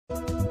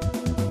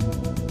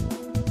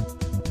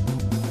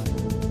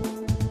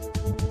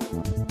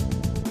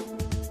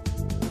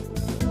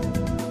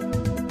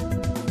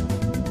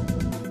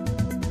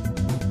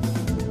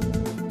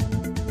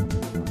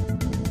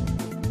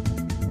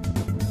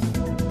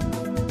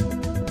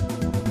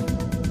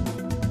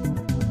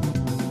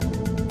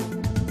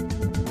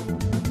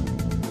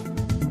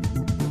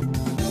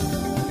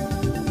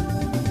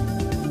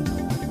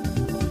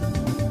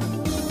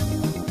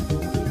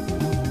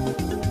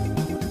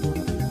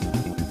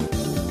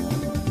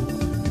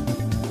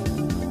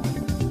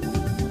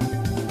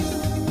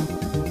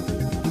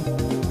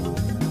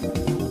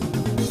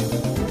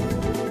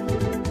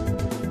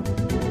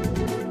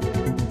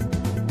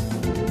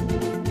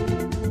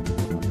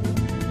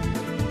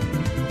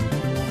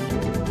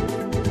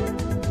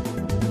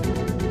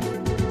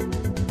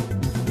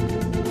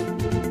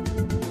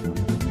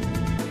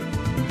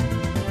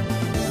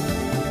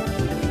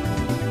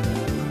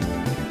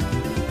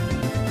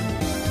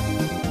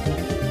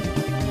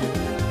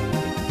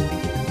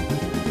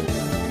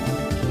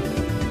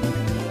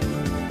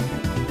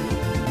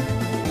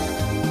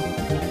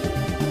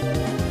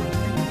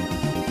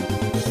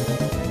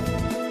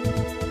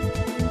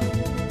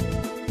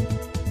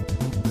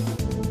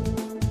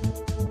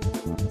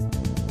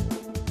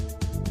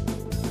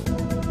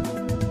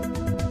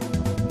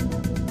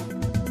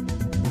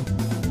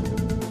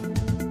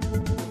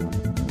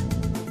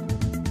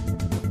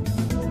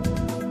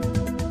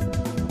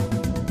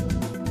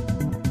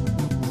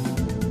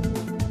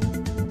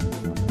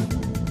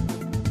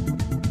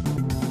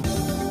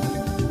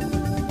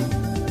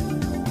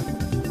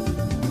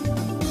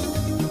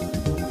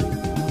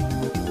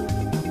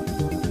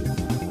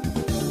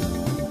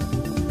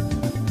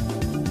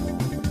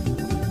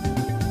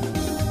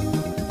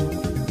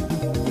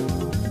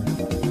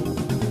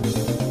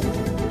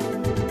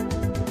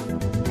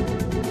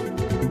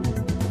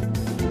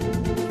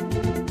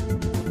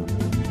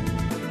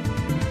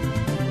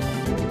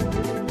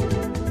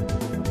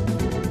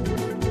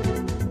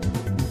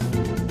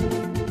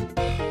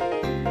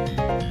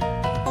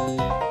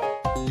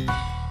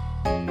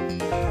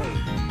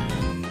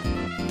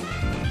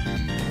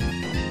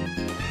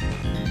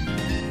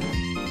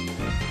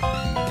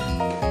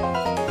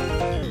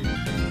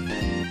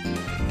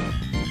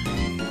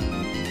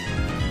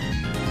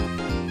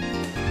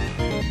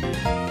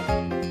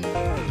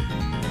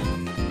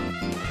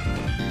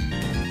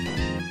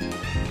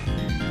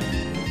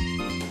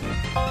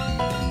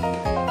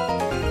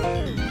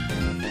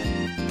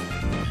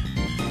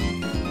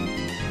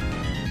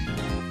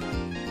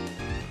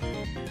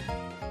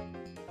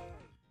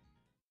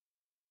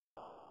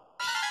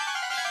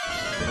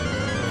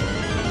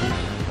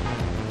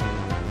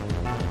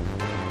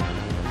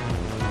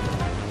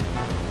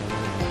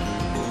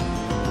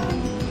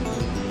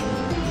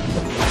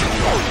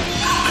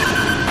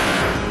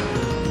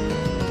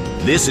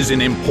This is an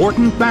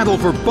important battle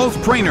for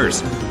both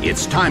trainers.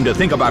 It's time to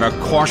think about a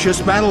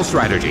cautious battle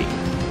strategy.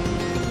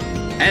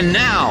 And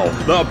now,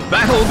 the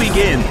battle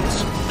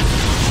begins.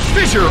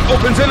 Fissure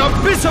opens an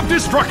abyss of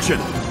destruction.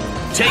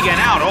 Taken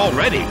out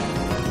already.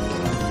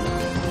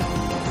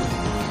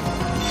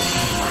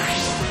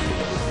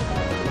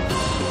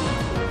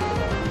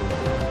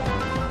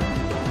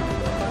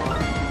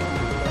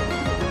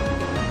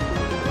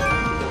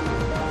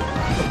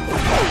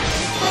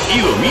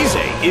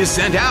 Illumise is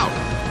sent out.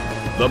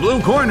 The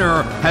blue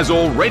corner has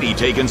already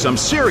taken some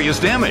serious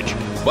damage,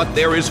 but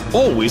there is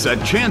always a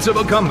chance of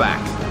a comeback.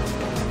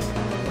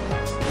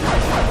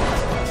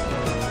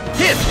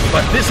 Hit,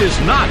 but this is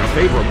not a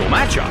favorable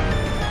matchup.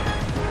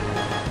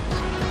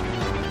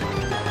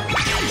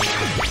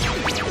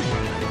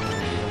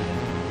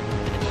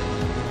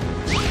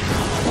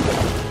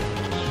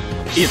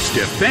 Its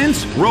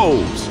defense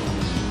rose.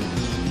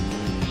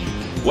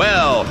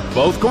 Well,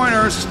 both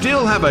corners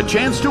still have a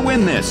chance to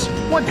win this.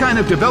 What kind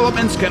of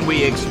developments can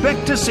we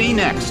expect to see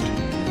next?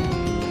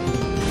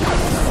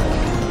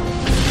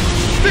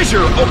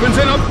 Fissure opens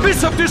an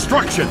abyss of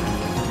destruction.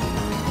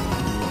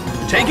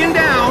 Taken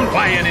down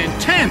by an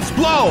intense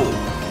blow.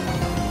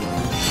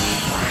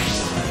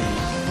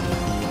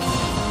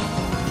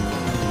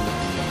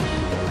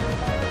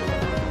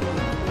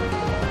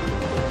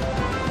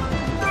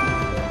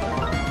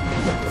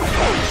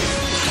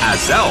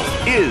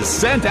 Azelf is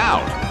sent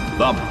out.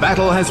 The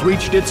battle has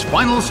reached its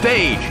final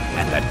stage,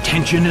 and the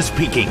tension is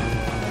peaking.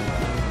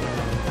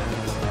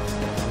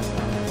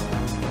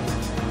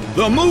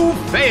 The move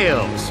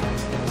fails.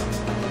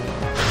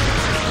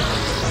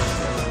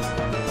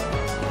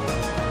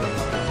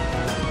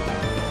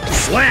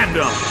 Slammed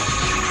him.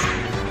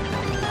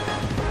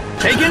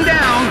 Taken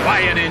down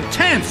by an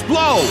intense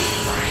blow.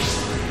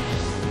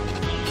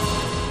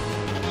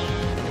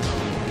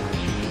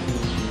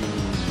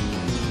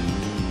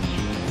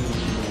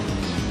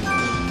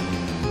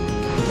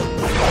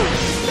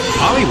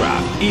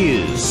 Poliwrath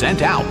is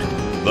sent out.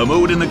 The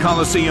mood in the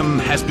Colosseum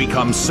has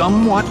become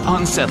somewhat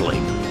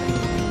unsettling.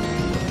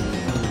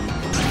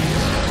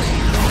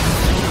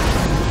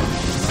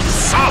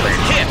 Solid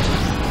hit!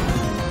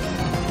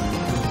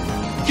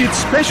 Its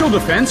special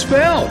defense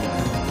fell.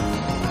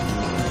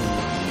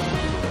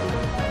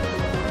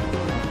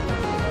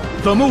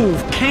 The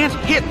move can't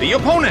hit the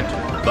opponent.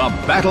 The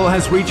battle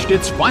has reached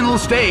its final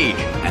stage,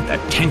 and the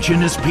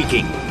tension is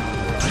peaking.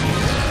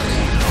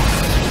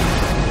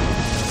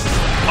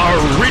 A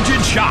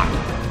rigid shot.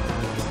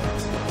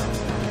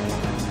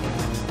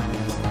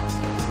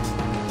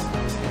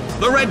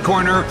 The red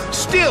corner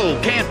still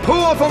can't pull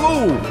off a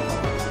move.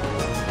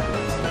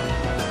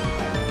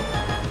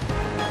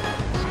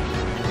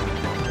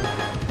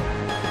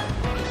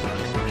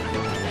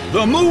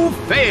 The move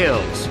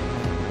fails.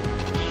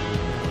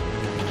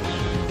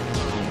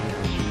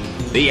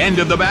 The end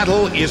of the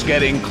battle is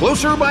getting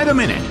closer by the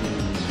minute.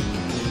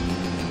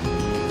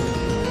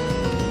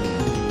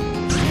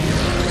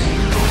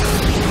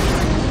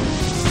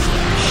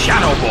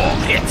 Shadow Ball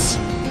hits.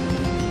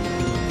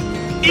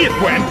 It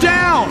went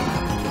down!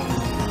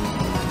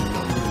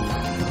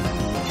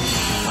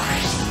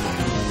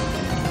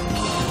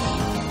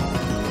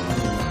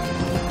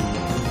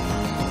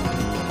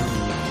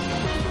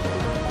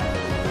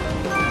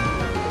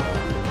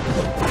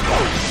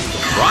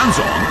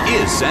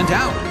 Bronzong is sent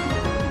out.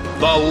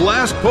 The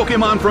last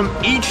Pokémon from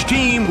each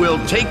team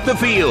will take the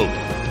field.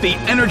 The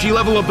energy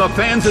level of the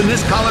fans in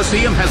this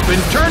Colosseum has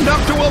been turned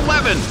up to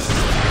 11.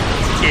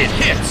 It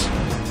hits.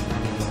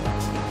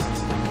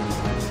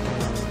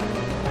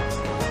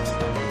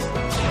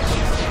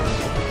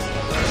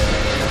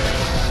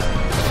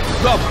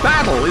 The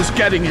battle is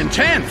getting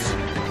intense!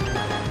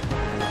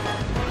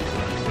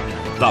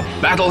 The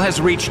battle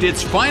has reached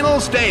its final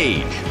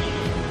stage.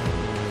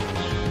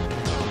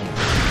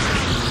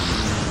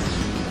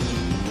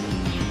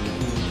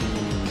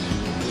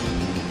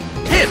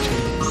 Hit!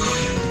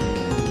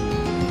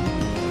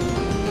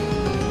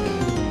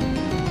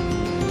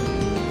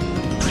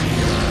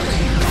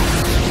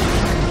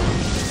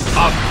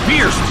 A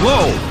fierce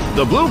blow!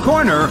 The blue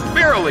corner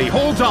barely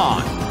holds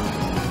on.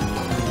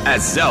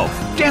 Azelf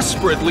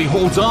desperately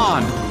holds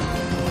on.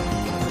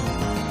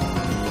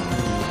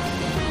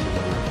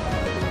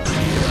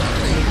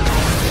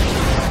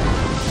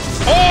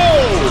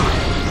 Oh!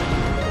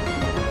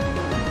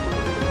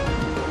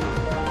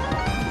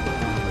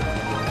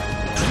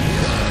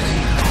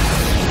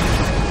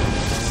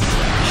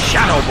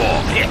 Shadow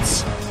Ball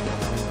hits.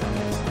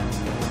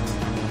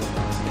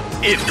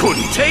 It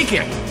couldn't take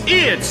it.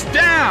 It's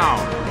down.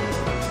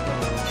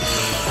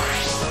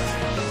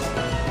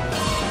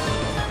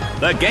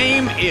 The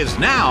game is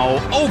now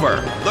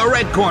over. The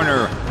red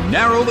corner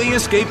narrowly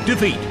escaped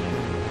defeat.